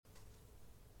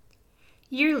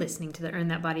You're listening to the Earn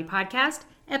That Body podcast,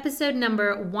 episode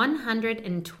number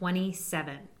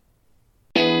 127.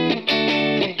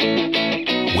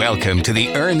 Welcome to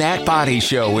the Earn That Body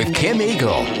Show with Kim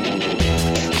Eagle.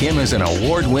 Kim is an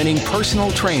award-winning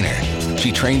personal trainer.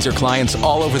 She trains her clients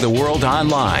all over the world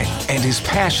online and is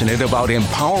passionate about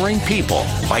empowering people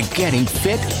by getting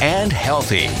fit and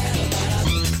healthy.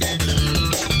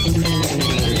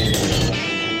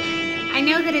 I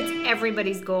know that it's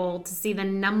everybody's goal to see the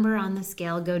number on the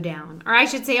scale go down, or I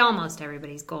should say almost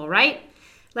everybody's goal, right?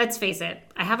 Let's face it,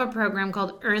 I have a program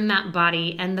called Earn That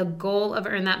Body, and the goal of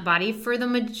Earn That Body for the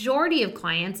majority of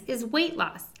clients is weight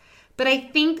loss. But I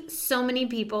think so many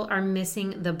people are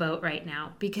missing the boat right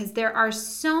now because there are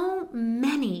so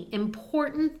many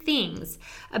important things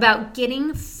about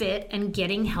getting fit and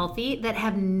getting healthy that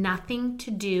have nothing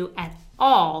to do at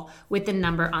all with the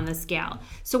number on the scale.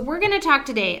 So we're going to talk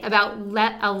today about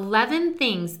 11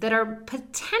 things that are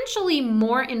potentially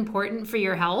more important for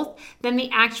your health than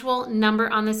the actual number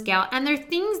on the scale. And they're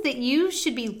things that you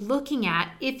should be looking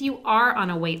at if you are on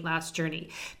a weight loss journey.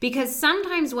 Because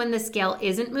sometimes when the scale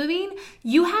isn't moving,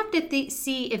 you have to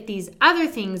see if these other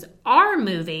things are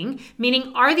moving,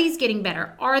 meaning are these getting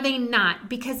better? Are they not?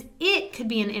 Because it could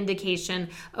be an indication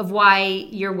of why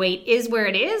your weight is where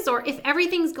it is, or if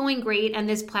everything's going great and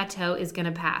this plateau is going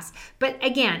to pass. But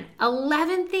again,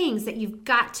 11 things that you've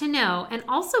got to know and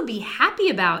also be happy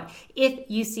about if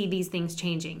you see these things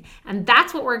changing. And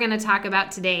that's what we're going to talk about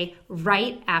today,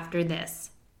 right after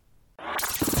this.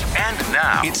 And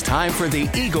now, it's time for the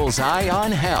Eagle's Eye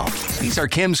on Health. These are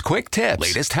Kim's quick tips,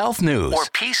 latest health news, or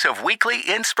piece of weekly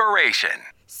inspiration.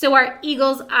 So our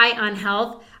Eagle's Eye on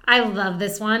Health, I love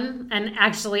this one, and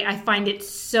actually I find it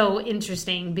so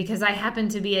interesting because I happen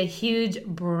to be a huge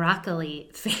broccoli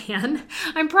fan.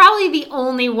 I'm probably the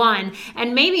only one,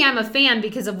 and maybe I'm a fan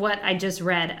because of what I just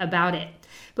read about it.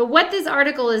 But what this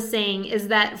article is saying is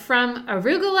that from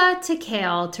arugula to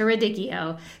kale to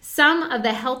radicchio, some of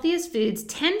the healthiest foods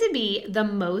tend to be the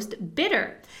most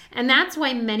bitter. And that's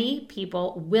why many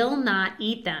people will not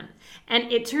eat them.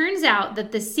 And it turns out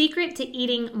that the secret to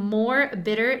eating more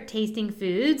bitter tasting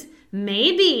foods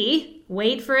may be,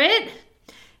 wait for it,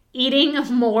 eating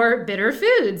more bitter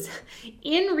foods.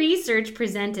 In research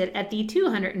presented at the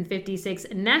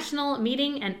 256th National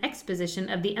Meeting and Exposition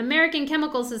of the American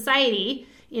Chemical Society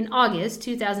in August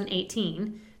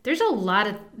 2018, there's a lot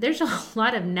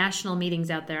of national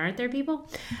meetings out there, aren't there, people?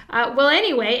 Well,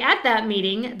 anyway, at that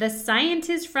meeting, the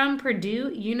scientists from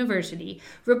Purdue University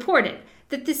reported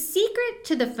that the secret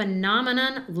to the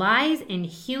phenomenon lies in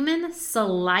human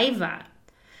saliva.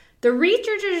 The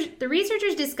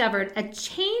researchers discovered a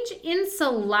change in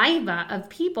saliva of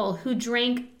people who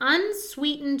drank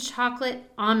unsweetened chocolate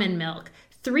almond milk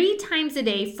 3 times a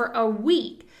day for a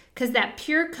week, because that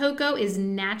pure cocoa is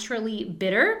naturally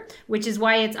bitter, which is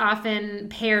why it's often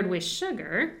paired with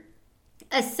sugar.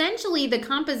 Essentially, the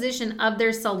composition of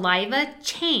their saliva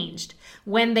changed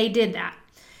when they did that.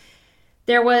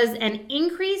 There was an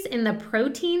increase in the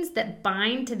proteins that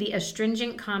bind to the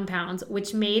astringent compounds,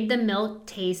 which made the milk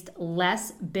taste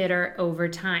less bitter over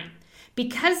time.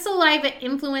 Because saliva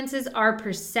influences our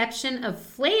perception of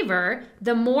flavor,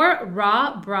 the more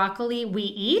raw broccoli we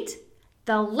eat,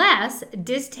 the less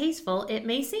distasteful it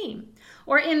may seem.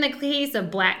 Or in the case of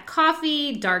black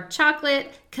coffee, dark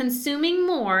chocolate, consuming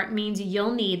more means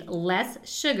you'll need less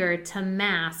sugar to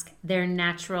mask their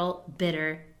natural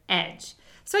bitter edge.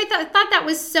 So I thought that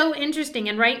was so interesting.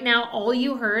 And right now, all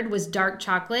you heard was dark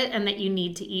chocolate and that you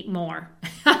need to eat more,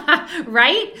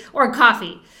 right? Or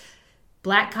coffee.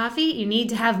 Black coffee, you need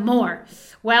to have more.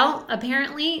 Well,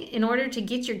 apparently, in order to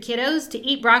get your kiddos to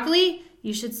eat broccoli,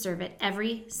 you should serve it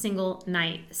every single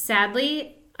night.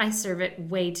 Sadly, I serve it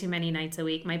way too many nights a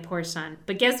week, my poor son.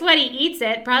 But guess what? He eats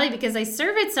it, probably because I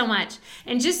serve it so much.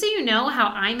 And just so you know how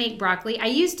I make broccoli, I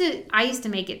used to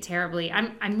make it terribly.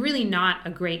 I'm really not a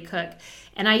great cook.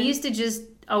 And I used to just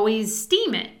always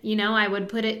steam it. You know, I would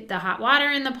put the hot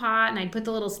water in the pot and I'd put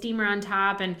the little steamer on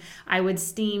top and I would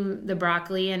steam the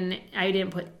broccoli, and I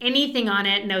didn't put anything on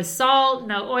it, no salt,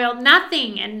 no oil,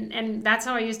 nothing. And that's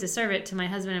how I used to serve it to my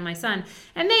husband and my son.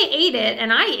 And they ate it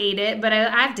and I ate it, but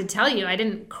I have to tell you, I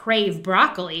didn't crave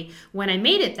broccoli when I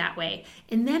made it that way.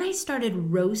 And then I started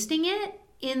roasting it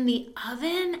in the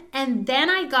oven, and then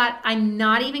I'm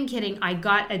not even kidding, I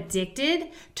got addicted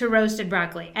to roasted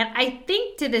broccoli. And I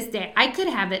think to this day, I could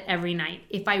have it every night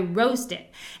if I roast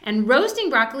it. And roasting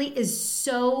broccoli is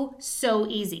so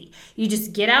easy. You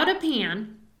just get out a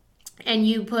pan, and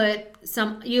you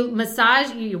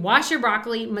wash your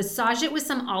broccoli, massage it with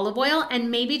some olive oil and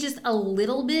maybe just a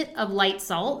little bit of light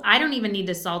salt. I don't even need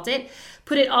to salt it.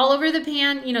 Put it all over the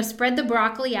pan, spread the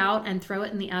broccoli out and throw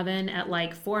it in the oven at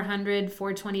like 400,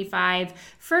 425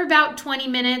 for about 20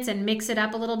 minutes and mix it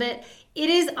up a little bit. It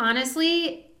is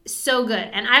honestly so good.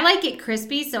 And I like it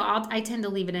crispy, so I tend to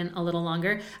leave it in a little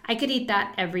longer. I could eat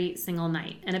that every single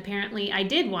night. And apparently I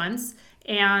did once,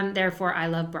 and therefore I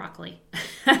love broccoli.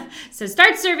 So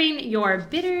start serving your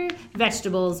bitter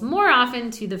vegetables more often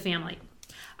to the family.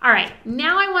 All right,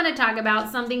 now I want to talk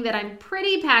about something that I'm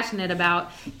pretty passionate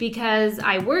about because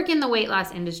I work in the weight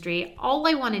loss industry. All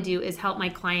I want to do is help my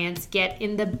clients get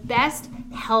in the best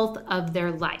health of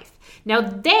their life. Now,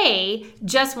 they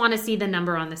just want to see the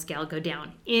number on the scale go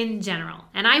down in general,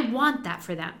 and I want that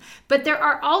for them. But there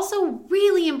are also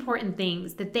really important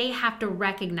things that they have to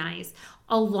recognize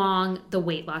along the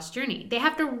weight loss journey. They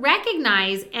have to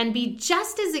recognize and be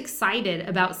just as excited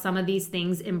about some of these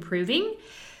things improving,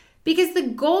 because the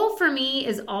goal for me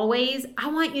is always, I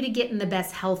want you to get in the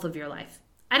best health of your life.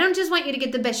 I don't just want you to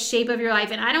get the best shape of your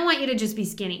life, and I don't want you to just be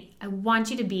skinny. I want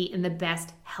you to be in the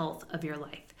best health of your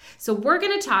life. So we're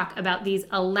going to talk about these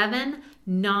 11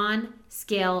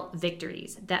 non-scale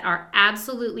victories that are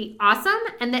absolutely awesome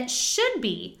and that should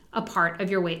be a part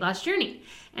of your weight loss journey.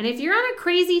 And if you're on a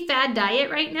crazy fad diet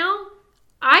right now,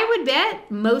 I would bet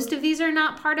most of these are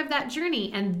not part of that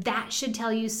journey, and that should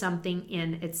tell you something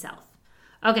in itself.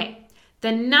 Okay,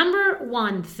 the number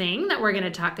one thing that we're going to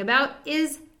talk about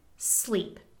is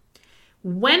sleep.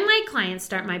 When my clients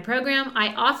start my program,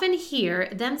 I often hear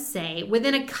them say,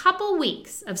 within a couple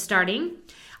weeks of starting,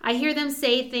 I hear them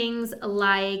say things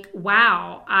like,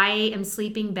 wow, I am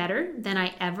sleeping better than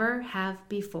I ever have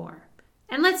before.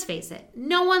 And let's face it,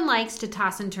 no one likes to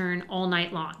toss and turn all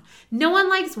night long. No one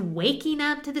likes waking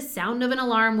up to the sound of an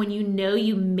alarm when you know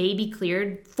you may be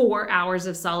cleared 4 hours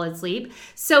of solid sleep.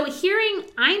 So hearing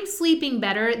I'm sleeping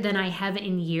better than I have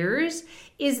in years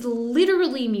is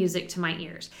literally music to my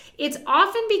ears. It's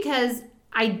often because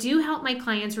I do help my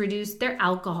clients reduce their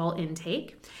alcohol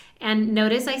intake. And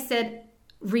notice I said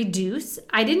reduce.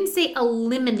 I didn't say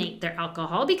eliminate their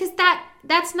alcohol, because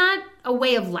that's not a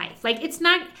way of life. Like, it's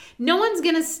not, no one's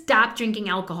going to stop drinking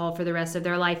alcohol for the rest of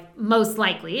their life, most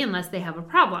likely, unless they have a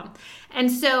problem.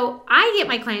 And so I get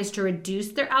my clients to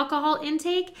reduce their alcohol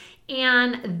intake,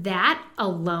 and that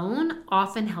alone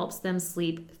often helps them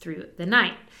sleep through the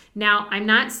night. Now, I'm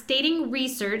not stating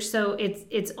research, so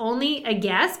it's only a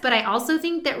guess, but I also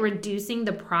think that reducing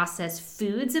the processed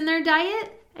foods in their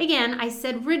diet, again, I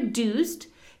said reduced,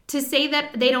 to say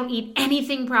that they don't eat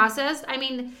anything processed, I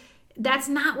mean, that's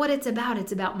not what it's about.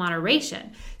 It's about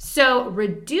moderation. So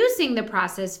reducing the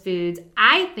processed foods,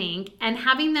 I think, and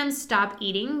having them stop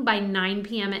eating by 9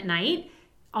 p.m. at night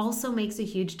also makes a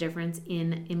huge difference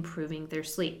in improving their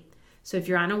sleep. So if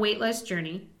you're on a weight loss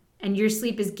journey and your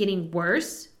sleep is getting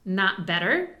worse, not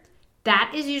better,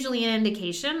 that is usually an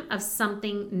indication of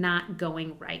something not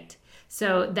going right.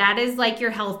 So that is like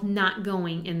your health not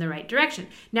going in the right direction.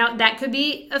 Now, that could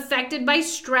be affected by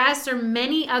stress or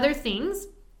many other things,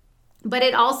 but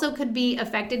it also could be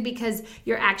affected because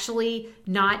you're actually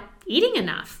not eating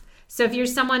enough. So if you're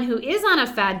someone who is on a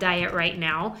fad diet right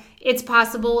now, it's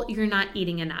possible you're not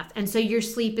eating enough, and so your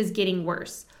sleep is getting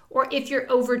worse. Or if you're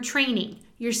overtraining,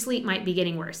 your sleep might be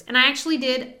getting worse. And I actually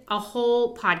did a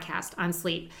whole podcast on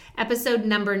sleep, episode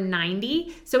number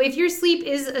 90. So if your sleep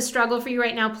is a struggle for you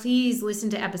right now, please listen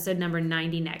to episode number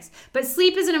 90 next. But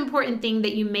sleep is an important thing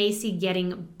that you may see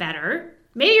getting better.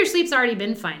 Maybe your sleep's already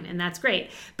been fine, and that's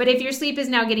great. But if your sleep is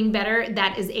now getting better,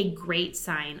 that is a great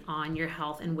sign on your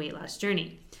health and weight loss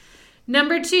journey.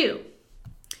 Number 2,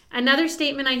 another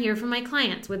statement I hear from my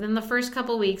clients within the first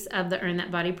couple weeks of the Earn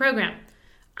That Body program.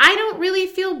 I don't really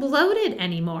feel bloated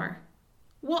anymore.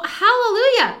 Well,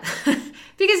 hallelujah,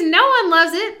 because no one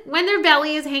loves it when their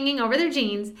belly is hanging over their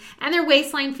jeans and their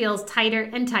waistline feels tighter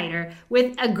and tighter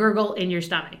with a gurgle in your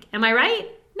stomach. Am I right?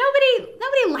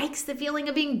 Nobody likes the feeling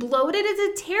of being bloated.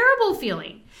 It's a terrible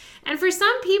feeling. And for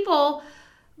some people,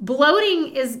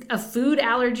 bloating is a food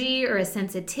allergy or a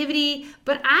sensitivity.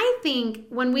 But I think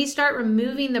when we start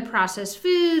removing the processed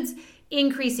foods,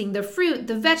 increasing the fruit,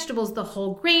 the vegetables, the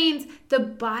whole grains, the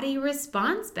body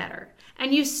responds better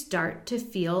and you start to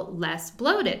feel less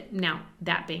bloated. Now,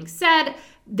 that being said,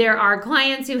 there are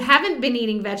clients who haven't been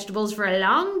eating vegetables for a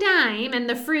long time and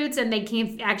the fruits, and they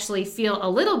can actually feel a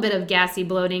little bit of gassy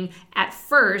bloating at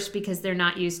first because they're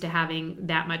not used to having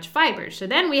that much fiber. So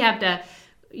then we have to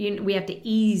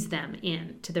ease them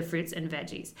into the fruits and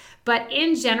veggies. But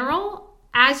in general,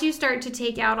 as you start to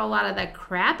take out a lot of the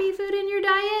crappy food in your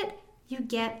diet, you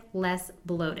get less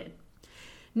bloated.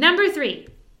 Number 3,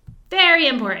 very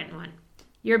important one.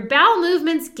 Your bowel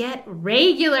movements get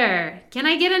regular. Can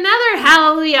I get another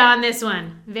hallelujah on this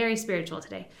one? Very spiritual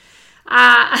today.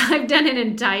 I've done an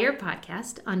entire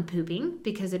podcast on pooping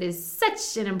because it is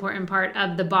such an important part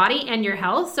of the body and your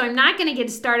health. So I'm not going to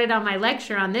get started on my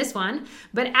lecture on this one.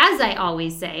 But as I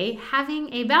always say,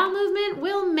 having a bowel movement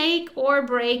will make or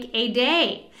break a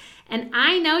day. And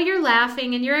I know you're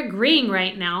laughing and you're agreeing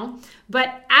right now,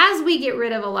 but as we get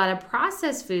rid of a lot of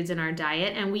processed foods in our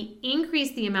diet and we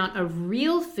increase the amount of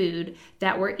real food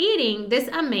that we're eating, this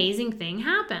amazing thing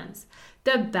happens.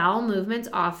 The bowel movements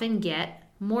often get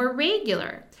more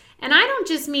regular. And I don't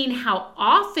just mean how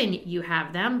often you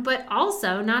have them, but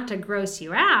also, not to gross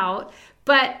you out,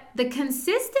 but the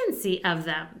consistency of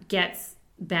them gets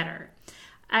better.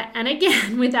 And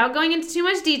again, without going into too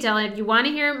much detail, if you want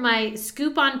to hear my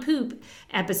Scoop on Poop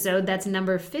episode, that's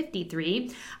number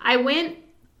 53. I went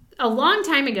a long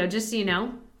time ago, just so you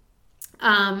know.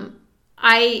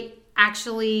 I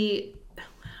actually,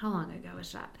 how long ago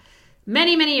was that?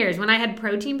 Many, many years. When I had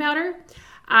protein powder,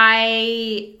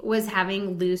 I was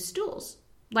having loose stools,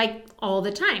 like all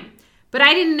the time. But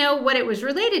I didn't know what it was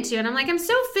related to. And I'm like, I'm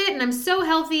so fit and I'm so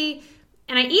healthy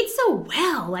and I eat so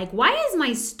well. Like, why is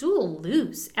my stool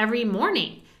loose every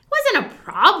morning? It wasn't a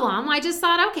problem. I just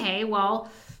thought, okay, well,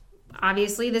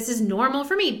 obviously this is normal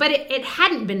for me. But it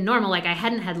hadn't been normal. Like, I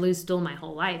hadn't had loose stool my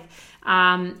whole life.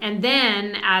 And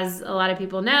then, as a lot of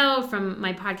people know from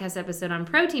my podcast episode on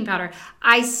protein powder,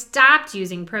 I stopped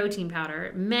using protein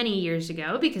powder many years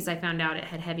ago because I found out it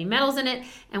had heavy metals in it.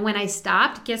 And when I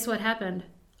stopped, guess what happened?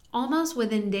 Almost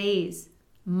within days,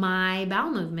 my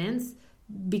bowel movements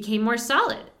became more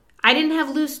solid. I didn't have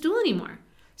loose stool anymore.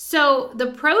 So the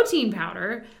protein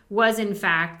powder was, in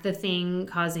fact, the thing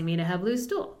causing me to have loose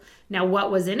stool. Now, what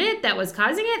was in it that was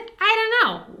causing it? I don't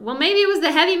know. Well, maybe it was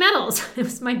the heavy metals. It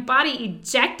was my body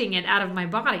ejecting it out of my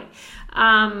body.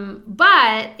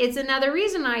 But it's another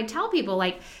reason I tell people,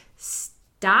 like,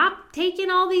 stop taking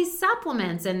all these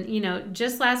supplements. And, you know,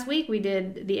 just last week we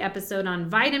did the episode on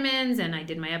vitamins and I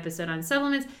did my episode on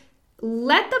supplements.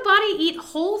 Let the body eat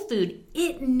whole food.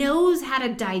 It knows how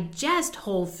to digest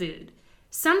whole food.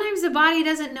 Sometimes the body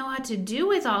doesn't know how to do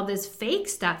with all this fake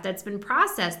stuff that's been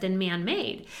processed and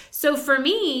man-made. So for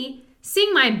me,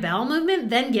 seeing my bowel movement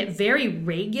then get very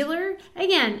regular,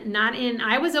 again,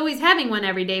 I was always having one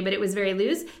every day, but it was very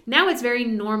loose. Now it's very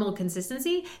normal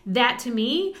consistency. That to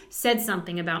me said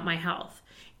something about my health.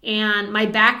 And my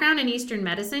background in Eastern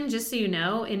medicine, just so you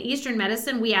know, in Eastern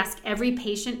medicine, we ask every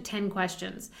patient 10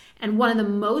 questions. And one of the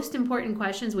most important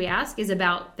questions we ask is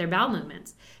about their bowel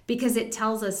movements because it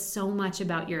tells us so much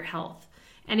about your health.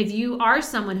 And if you are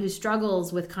someone who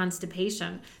struggles with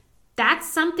constipation, that's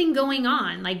something going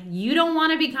on. Like, you don't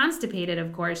want to be constipated,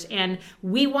 of course, and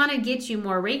we want to get you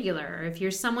more regular. If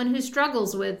you're someone who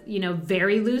struggles with,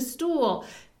 very loose stool,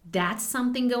 that's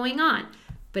something going on.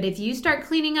 But if you start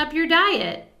cleaning up your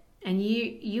diet, and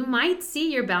you might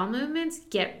see your bowel movements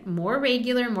get more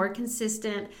regular, more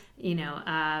consistent,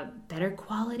 better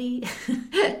quality.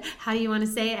 How do you want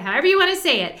to say it? However you want to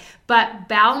say it. But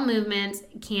bowel movements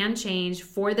can change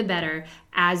for the better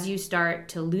as you start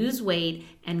to lose weight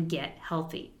and get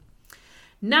healthy.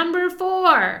 Number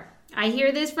 4, I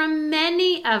hear this from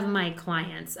many of my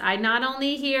clients. I not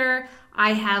only hear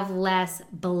I have less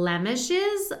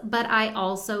blemishes, but I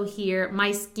also hear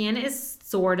my skin is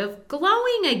sort of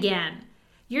glowing again.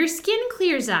 Your skin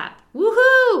clears up.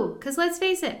 Woohoo! Because let's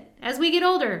face it, as we get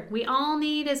older, we all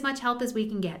need as much help as we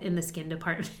can get in the skin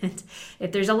department.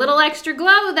 If there's a little extra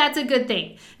glow, that's a good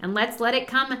thing. And let's let it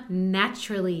come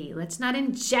naturally. Let's not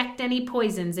inject any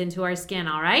poisons into our skin,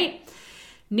 all right?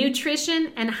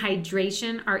 Nutrition and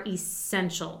hydration are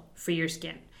essential for your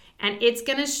skin. And it's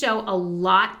going to show a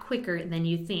lot quicker than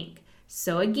you think.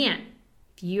 So again,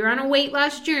 if you're on a weight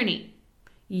loss journey,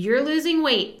 you're losing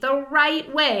weight the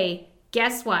right way,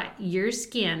 guess what? Your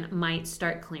skin might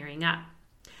start clearing up.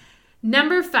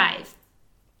 Number 5,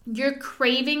 your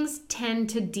cravings tend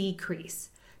to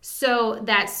decrease. So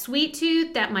that sweet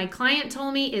tooth that my client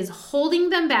told me is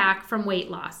holding them back from weight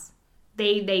loss.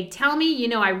 They tell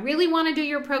me, I really want to do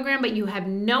your program, but you have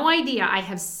no idea. I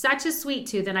have such a sweet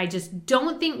tooth and I just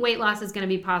don't think weight loss is going to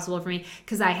be possible for me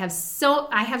because I have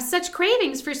such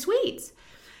cravings for sweets.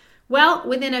 Well,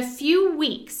 within a few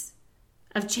weeks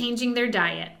of changing their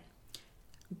diet,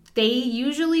 they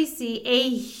usually see a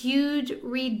huge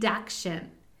reduction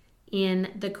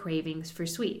in the cravings for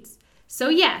sweets. So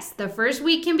yes, the first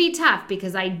week can be tough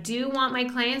because I do want my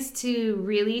clients to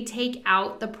really take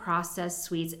out the processed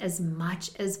sweets as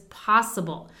much as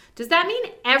possible. Does that mean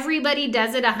everybody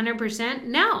does it 100%?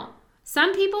 No.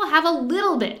 Some people have a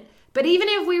little bit, But even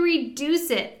if we reduce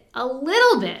it a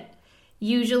little bit,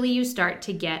 usually you start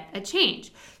to get a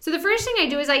change. So the first thing I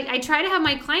do is I try to have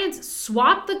my clients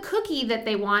swap the cookie that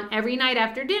they want every night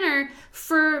after dinner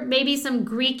for maybe some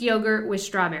Greek yogurt with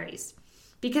strawberries.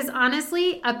 Because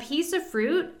honestly, a piece of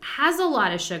fruit has a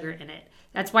lot of sugar in it.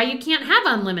 That's why you can't have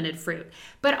unlimited fruit.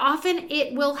 But often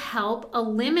it will help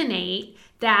eliminate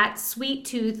that sweet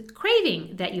tooth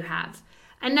craving that you have.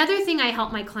 Another thing I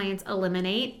help my clients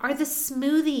eliminate are the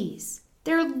smoothies.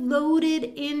 They're loaded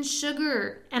in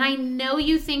sugar. And I know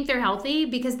you think they're healthy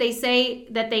because they say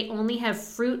that they only have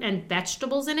fruit and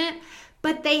vegetables in it,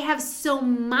 but they have so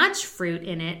much fruit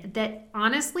in it that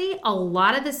honestly, a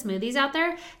lot of the smoothies out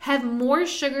there have more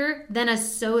sugar than a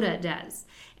soda does.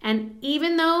 And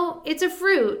even though it's a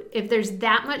fruit, if there's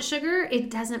that much sugar, it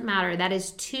doesn't matter. That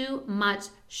is too much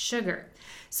sugar.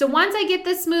 So once I get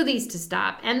the smoothies to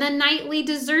stop and the nightly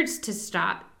desserts to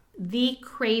stop, the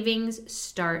cravings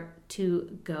start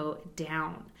to go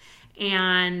down.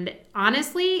 And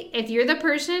honestly, if you're the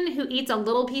person who eats a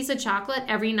little piece of chocolate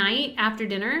every night after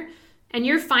dinner and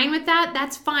you're fine with that,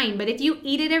 that's fine. But if you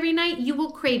eat it every night, you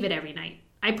will crave it every night.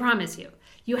 I promise you.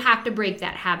 You have to break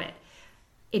that habit.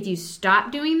 If you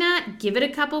stop doing that, give it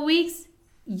a couple weeks,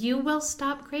 you will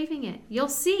stop craving it. You'll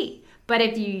see. But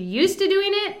if you're used to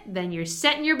doing it, then you're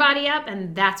setting your body up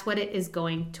and that's what it is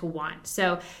going to want.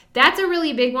 So that's a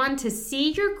really big one, to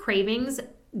see your cravings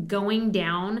going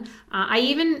down.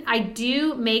 I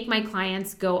do make my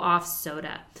clients go off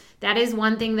soda. That is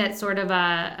one thing that's sort of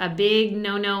a big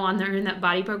no-no on the Earn That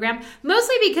Body program,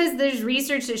 mostly because there's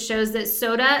research that shows that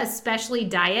soda, especially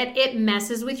diet, it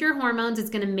messes with your hormones.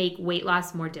 It's going to make weight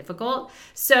loss more difficult.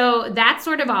 So that's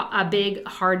sort of a big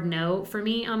hard no for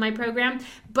me on my program.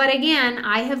 But again,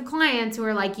 I have clients who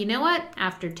are like, you know what?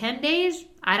 After 10 days,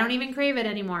 I don't even crave it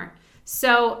anymore.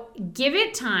 So give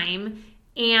it time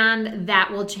and that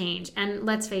will change. And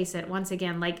let's face it, once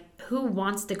again, like, who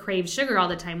wants to crave sugar all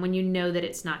the time when you know that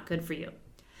it's not good for you?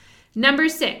 Number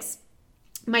 6,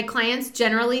 my clients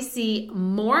generally see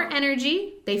more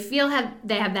energy. They have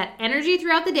that energy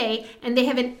throughout the day, and they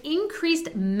have an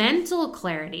increased mental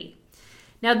clarity.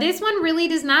 Now, this one really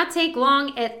does not take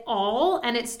long at all,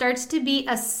 and it starts to be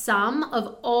a sum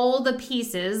of all the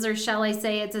pieces, or shall I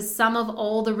say it's a sum of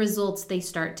all the results they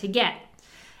start to get.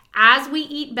 As we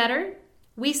eat better,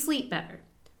 we sleep better,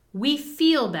 we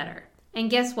feel better. And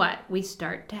guess what? We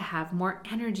start to have more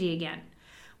energy again.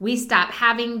 We stop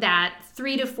having that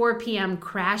 3 to 4 p.m.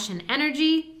 crash in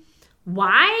energy.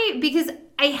 Why? Because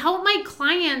I help my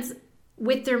clients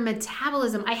with their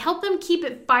metabolism. I help them keep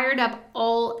it fired up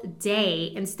all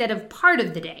day instead of part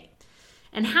of the day.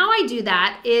 And how I do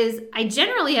that is I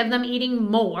generally have them eating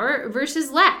more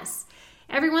versus less.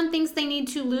 Everyone thinks they need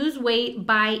to lose weight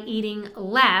by eating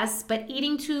less, but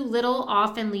eating too little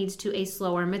often leads to a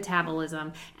slower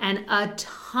metabolism and a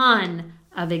ton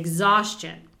of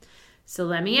exhaustion. So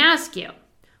let me ask you,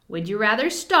 would you rather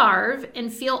starve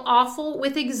and feel awful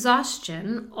with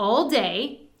exhaustion all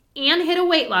day and hit a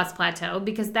weight loss plateau?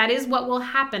 Because that is what will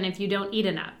happen if you don't eat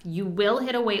enough. You will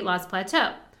hit a weight loss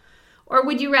plateau. Or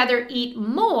would you rather eat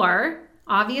more,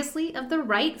 obviously, of the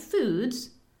right foods,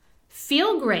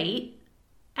 feel great,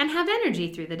 and have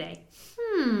energy through the day?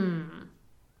 And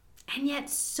yet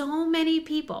so many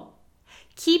people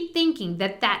keep thinking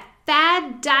that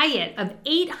fad diet of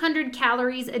 800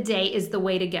 calories a day is the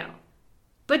way to go.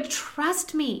 But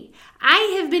trust me,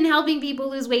 I have been helping people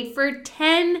lose weight for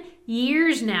 10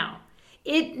 years now.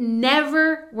 It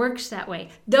never works that way.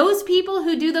 Those people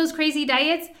who do those crazy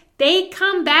diets, they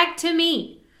come back to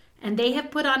me and they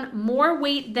have put on more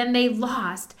weight than they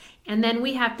lost. And then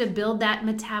we have to build that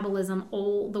metabolism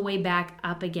all the way back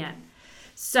up again.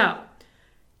 So,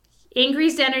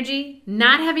 increased energy,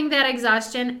 not having that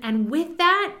exhaustion, and with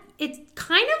that, it's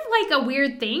kind of like a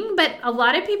weird thing, but a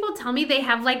lot of people tell me they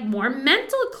have like more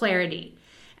mental clarity.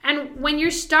 And when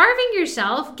you're starving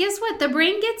yourself, guess what? The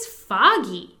brain gets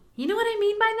foggy. You know what I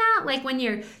mean by that? Like when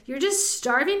you're just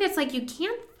starving, it's like you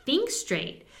can't think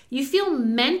straight. You feel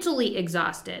mentally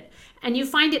exhausted, and you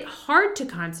find it hard to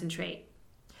concentrate.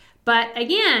 But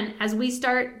again, as we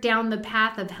start down the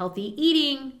path of healthy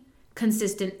eating,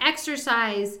 consistent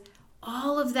exercise,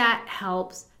 all of that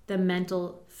helps the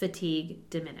mental fatigue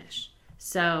diminish.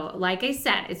 So like I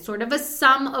said, it's sort of a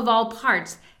sum of all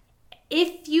parts.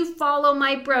 If you follow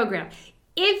my program,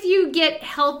 if you get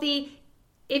healthy,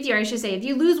 if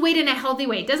you lose weight in a healthy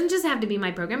way, it doesn't just have to be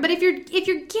my program, but if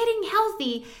you're getting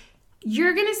healthy,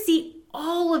 you're going to see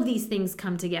all of these things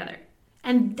come together.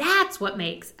 And that's what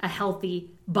makes a healthy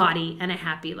body and a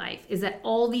happy life, is that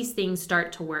all these things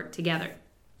start to work together.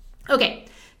 Okay,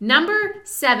 number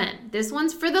 7. This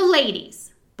one's for the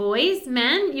ladies. Boys,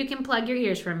 men, you can plug your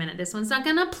ears for a minute. This one's not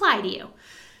going to apply to you.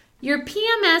 Your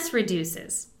PMS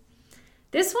reduces.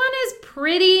 This one is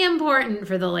pretty important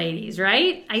for the ladies,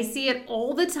 right? I see it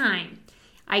all the time.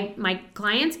 My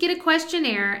clients get a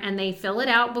questionnaire and they fill it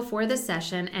out before the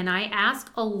session, and I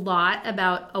ask a lot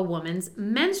about a woman's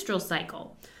menstrual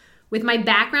cycle. With my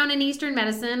background in Eastern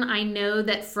medicine, I know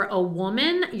that for a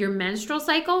woman, your menstrual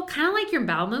cycle, kind of like your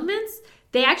bowel movements,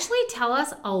 they actually tell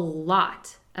us a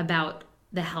lot about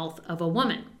the health of a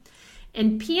woman.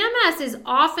 And PMS is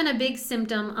often a big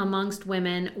symptom amongst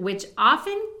women, which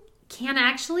often can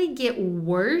actually get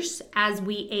worse as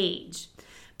we age.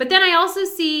 But then I also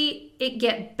see it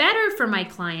get better for my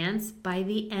clients by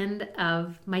the end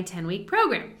of my 10-week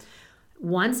program.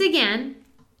 Once again,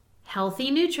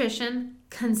 healthy nutrition,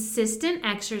 consistent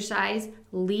exercise,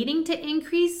 leading to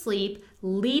increased sleep,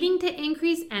 leading to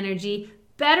increased energy,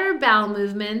 better bowel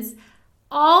movements,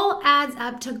 all adds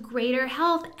up to greater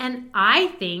health. And I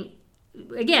think,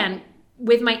 again,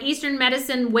 with my Eastern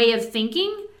medicine way of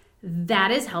thinking,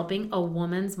 that is helping a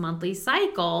woman's monthly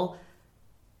cycle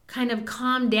kind of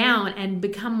calm down and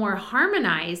become more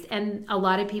harmonized. And a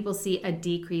lot of people see a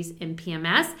decrease in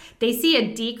PMS. They see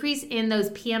a decrease in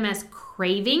those PMS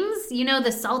cravings,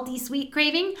 the salty sweet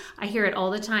craving. I hear it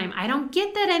all the time. I don't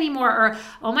get that anymore. Or,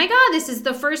 oh my God, this is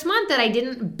the first month that I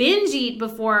didn't binge eat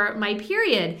before my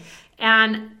period.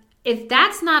 And if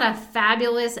that's not a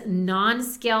fabulous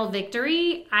non-scale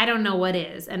victory, I don't know what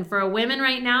is. And for a woman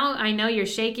right now, I know you're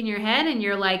shaking your head and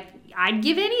you're like, I'd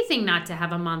give anything not to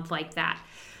have a month like that.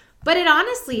 But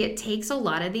it takes a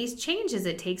lot of these changes.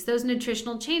 It takes those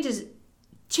nutritional changes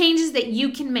that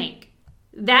you can make.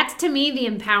 That's, to me, the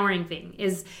empowering thing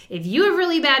is if you have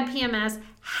really bad PMS,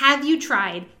 have you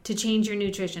tried to change your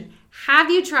nutrition?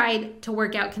 Have you tried to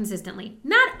work out consistently?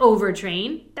 Not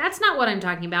overtrain. That's not what I'm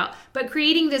talking about, but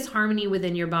creating this harmony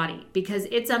within your body, because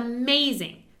it's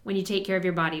amazing when you take care of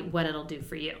your body, what it'll do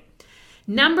for you.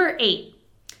 Number 8,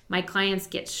 my clients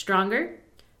get stronger,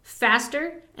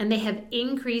 faster, and they have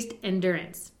increased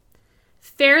endurance.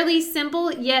 Fairly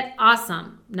simple yet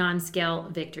awesome non-scale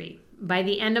victory. By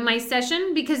the end of my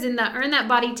session, because in the Earn That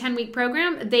Body 10-week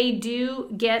program, they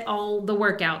do get all the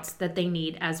workouts that they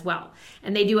need as well.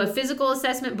 And they do a physical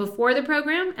assessment before the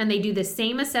program, and they do the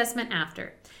same assessment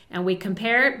after. And we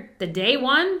compare the day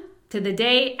 1 to the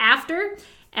day after,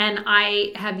 and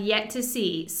I have yet to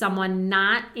see someone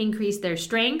not increase their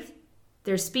strength,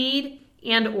 their speed,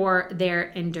 and or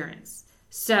their endurance.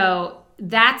 So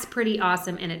that's pretty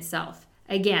awesome in itself.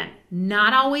 Again,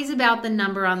 not always about the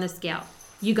number on the scale.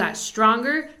 You got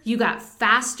stronger, you got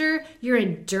faster, your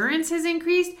endurance has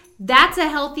increased. That's a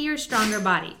healthier, stronger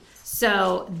body.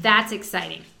 So that's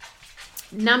exciting.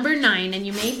 Number 9, and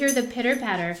you may hear the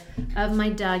pitter-patter of my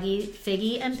doggy,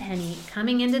 Figgy and Penny,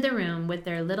 coming into the room with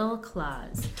their little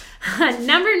claws.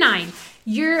 Number 9,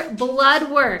 your blood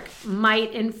work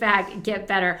might, in fact, get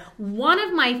better. One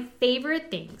of my favorite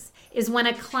things is when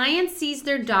a client sees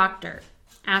their doctor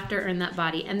after Earn That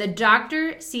Body, and the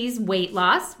doctor sees weight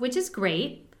loss, which is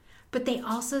great, but they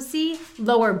also see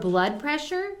lower blood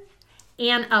pressure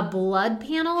and a blood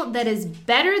panel that is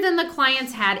better than the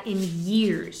clients had in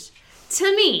years.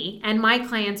 To me, and my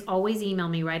clients always email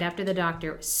me right after the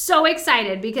doctor, so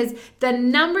excited because the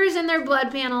numbers in their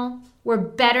blood panel were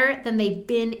better than they've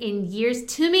been in years.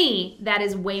 To me, that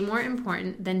is way more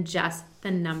important than just the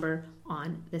number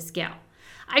on the scale.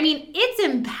 I mean, it's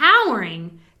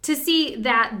empowering to see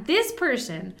that this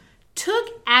person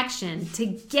took action to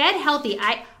get healthy.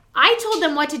 I told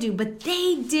them what to do, but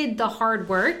they did the hard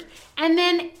work, and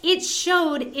then it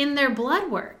showed in their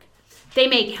blood work. They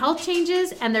make health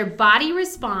changes, and their body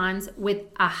responds with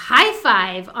a high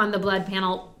five on the blood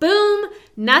panel. Boom,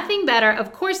 nothing better.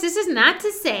 Of course, this is not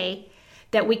to say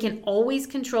that we can always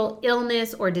control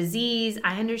illness or disease.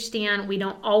 I understand we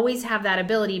don't always have that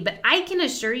ability, but I can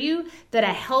assure you that a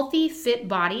healthy, fit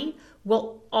body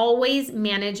will always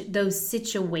manage those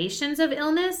situations of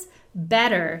illness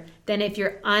better than if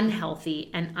you're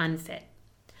unhealthy and unfit.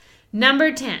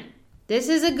 Number 10, this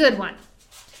is a good one.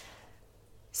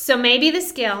 So maybe the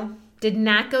scale did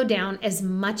not go down as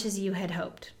much as you had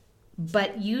hoped,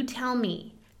 but you tell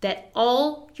me that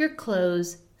all your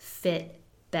clothes fit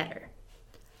better.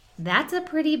 That's a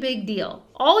pretty big deal.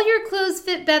 All your clothes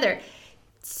fit better.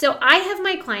 So I have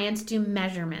my clients do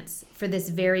measurements for this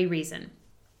very reason.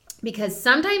 Because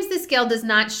sometimes the scale does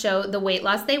not show the weight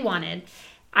loss they wanted.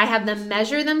 I have them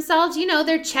measure themselves,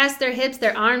 their chest, their hips,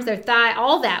 their arms, their thigh,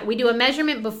 all that. We do a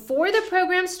measurement before the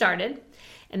program started,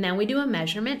 and then we do a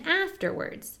measurement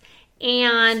afterwards.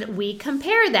 And we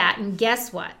compare that, and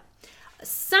guess what?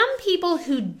 Some people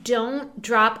who don't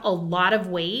drop a lot of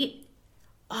weight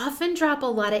often drop a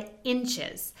lot of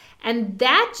inches. And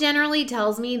that generally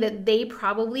tells me that they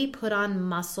probably put on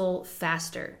muscle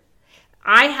faster.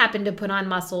 I happen to put on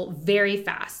muscle very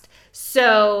fast.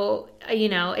 So,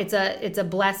 it's a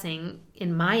blessing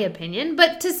in my opinion,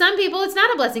 but to some people it's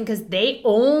not a blessing because they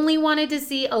only wanted to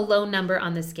see a low number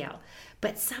on the scale.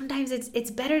 But sometimes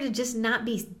it's better to just not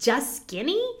be just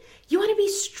skinny. You want to be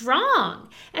strong.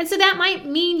 And so that might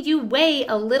mean you weigh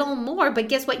a little more, but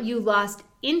guess what? You lost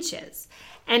inches.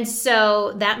 And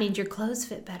so that means your clothes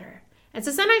fit better. And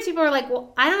so sometimes people are like,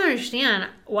 well, I don't understand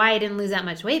why I didn't lose that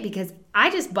much weight because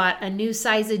I just bought a new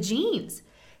size of jeans.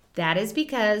 That is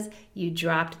because you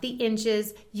dropped the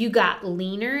inches, you got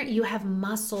leaner, you have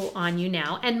muscle on you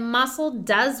now, and muscle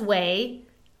does weigh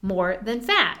more than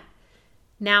fat.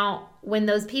 Now, when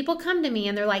those people come to me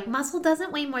and they're like, muscle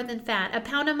doesn't weigh more than fat, a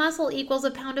pound of muscle equals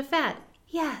a pound of fat.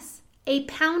 Yes, a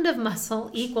pound of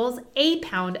muscle equals a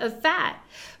pound of fat.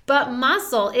 But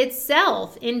muscle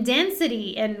itself, in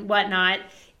density and whatnot,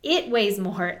 it weighs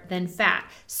more than fat.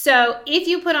 So if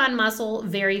you put on muscle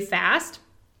very fast,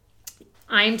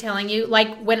 I'm telling you,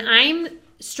 like when I'm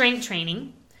strength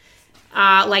training,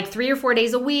 like 3 or 4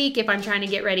 days a week, if I'm trying to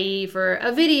get ready for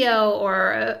a video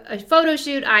or a photo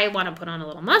shoot, I want to put on a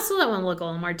little muscle, I want to look a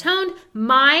little more toned,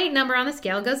 my number on the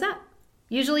scale goes up.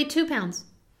 Usually 2 pounds,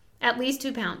 at least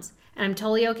 2 pounds. And I'm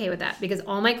totally okay with that because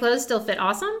all my clothes still fit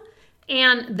awesome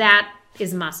and that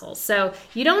is muscle. So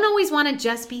you don't always want to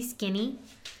just be skinny.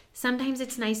 Sometimes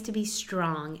it's nice to be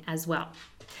strong as well.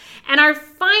 And our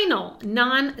final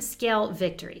non-scale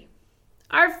victory,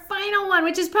 our final one,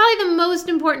 which is probably the most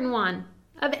important one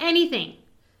of anything,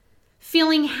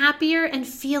 feeling happier and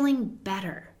feeling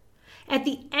better. At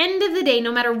the end of the day,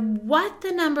 no matter what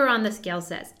the number on the scale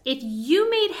says, if you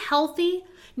made healthy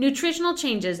nutritional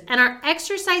changes and are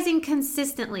exercising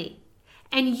consistently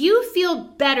and you feel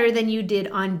better than you did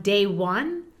on day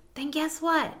one, then guess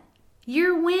what?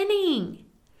 You're winning.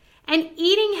 And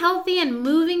eating healthy and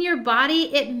moving your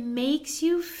body, it makes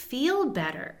you feel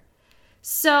better.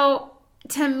 So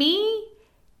to me,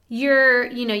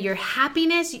 your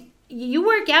happiness, you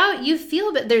work out, you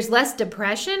feel that there's less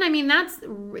depression. I mean,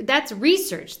 that's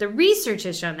research. The research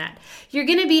has shown that. You're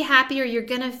going to be happier, you're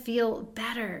going to feel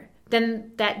better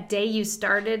than that day you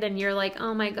started and you're like,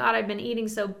 oh my God, I've been eating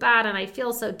so bad and I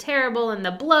feel so terrible and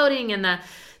the bloating and the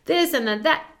this and the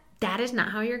that. That is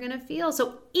not how you're going to feel.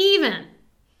 So even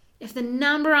if the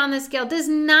number on the scale does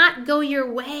not go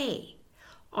your way,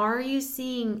 are you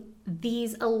seeing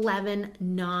these 11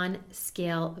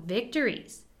 non-scale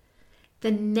victories?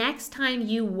 The next time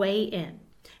you weigh in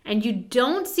and you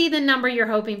don't see the number you're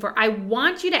hoping for, I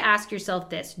want you to ask yourself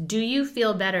this. Do you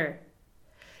feel better?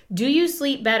 Do you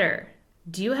sleep better?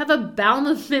 Do you have a bowel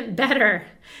movement better?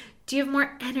 Do you have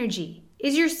more energy?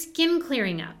 Is your skin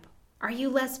clearing up? Are you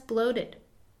less bloated?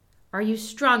 Are you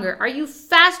stronger? Are you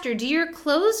faster? Do your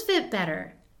clothes fit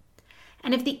better?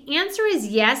 And if the answer is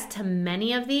yes to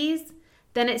many of these,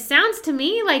 then it sounds to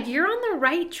me like you're on the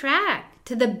right track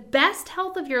to the best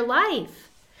health of your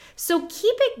life. So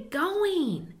keep it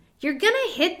going. You're going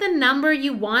to hit the number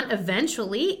you want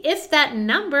eventually if that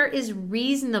number is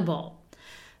reasonable.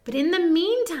 But in the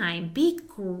meantime, be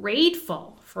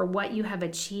grateful for what you have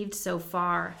achieved so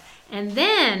far. And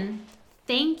then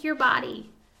thank your body.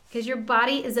 Because your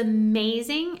body is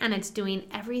amazing and it's doing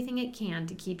everything it can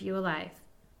to keep you alive.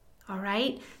 All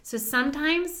right? So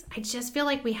sometimes I just feel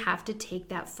like we have to take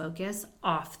that focus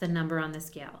off the number on the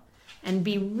scale and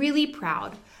be really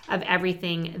proud of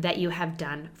everything that you have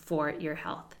done for your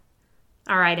health.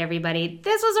 All right, everybody.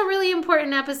 This was a really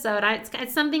important episode.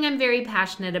 It's something I'm very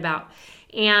passionate about.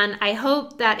 And I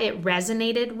hope that it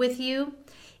resonated with you.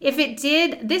 If it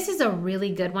did, this is a really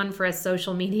good one for a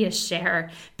social media share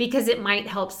because it might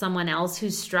help someone else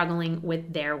who's struggling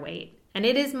with their weight. And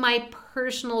it is my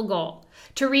personal goal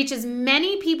to reach as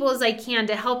many people as I can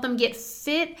to help them get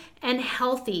fit and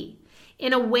healthy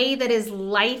in a way that is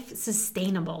life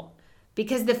sustainable.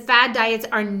 Because the fad diets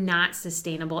are not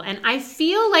sustainable. And I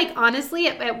feel like, honestly,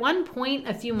 at one point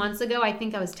a few months ago, I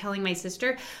think I was telling my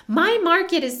sister, my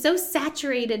market is so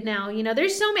saturated now. You know,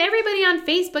 there's everybody on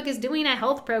Facebook is doing a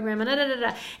health program. And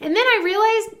then I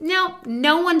realized,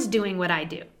 no one's doing what I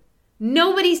do.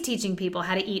 Nobody's teaching people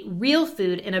how to eat real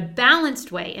food in a balanced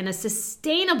way, in a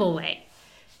sustainable way,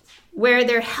 where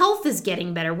their health is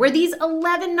getting better, where these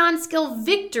 11 non-scale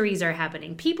victories are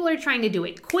happening. People are trying to do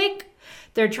it quick.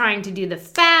 They're trying to do the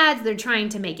fads. They're trying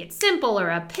to make it simple or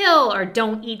a pill or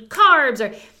don't eat carbs.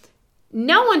 Or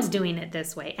no one's doing it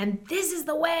this way. And this is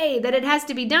the way that it has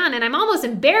to be done. And I'm almost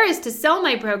embarrassed to sell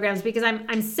my programs because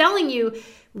I'm selling you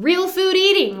real food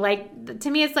eating. Like, to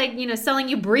me, it's like, selling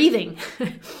you breathing.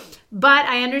 But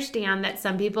I understand that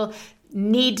some people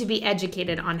need to be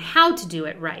educated on how to do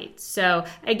it right. So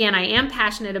again, I am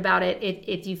passionate about it.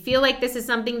 If you feel like this is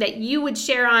something that you would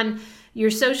share on your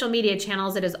social media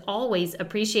channels, it is always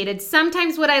appreciated.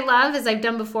 Sometimes what I love, as I've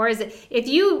done before, is if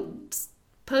you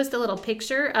post a little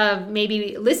picture of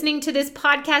maybe listening to this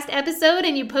podcast episode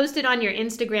and you post it on your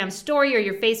Instagram story or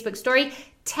your Facebook story,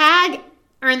 tag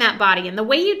Earn That Body. And the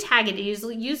way you tag it, use a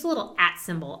little @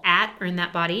 symbol, @Earn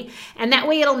That Body. And that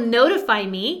way it'll notify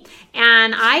me.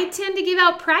 And I tend to give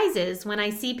out prizes when I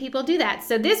see people do that.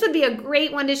 So this would be a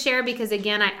great one to share because,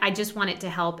 again, I just want it to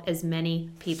help as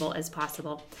many people as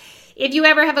possible. If you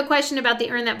ever have a question about the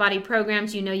Earn That Body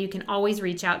programs, you know you can always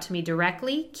reach out to me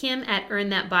directly,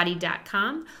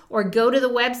 kim@earnthatbody.com, or go to the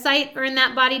website,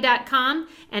 earnthatbody.com,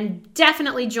 and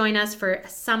definitely join us for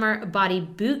Summer Body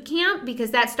Boot Camp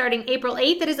because that's starting April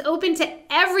 8th. It is open to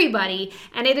everybody,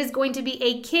 and it is going to be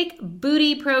a kick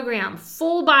booty program,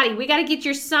 full body. We got to get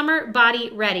your summer body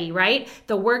ready, right?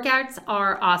 The workouts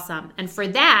are awesome. And for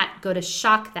that, go to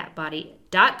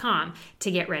shockthatbody.com to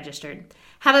get registered.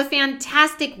 Have a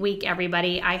fantastic week,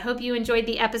 everybody. I hope you enjoyed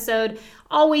the episode.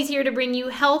 Always here to bring you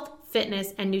health,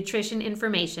 fitness, and nutrition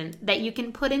information that you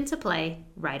can put into play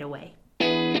right away.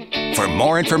 For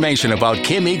more information about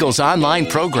Kim Eagle's online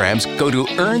programs, go to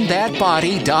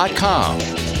earnthatbody.com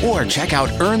or check out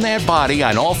Earn That Body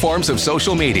on all forms of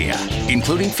social media,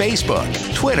 including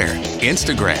Facebook, Twitter,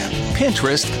 Instagram,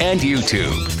 Pinterest, and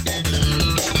YouTube.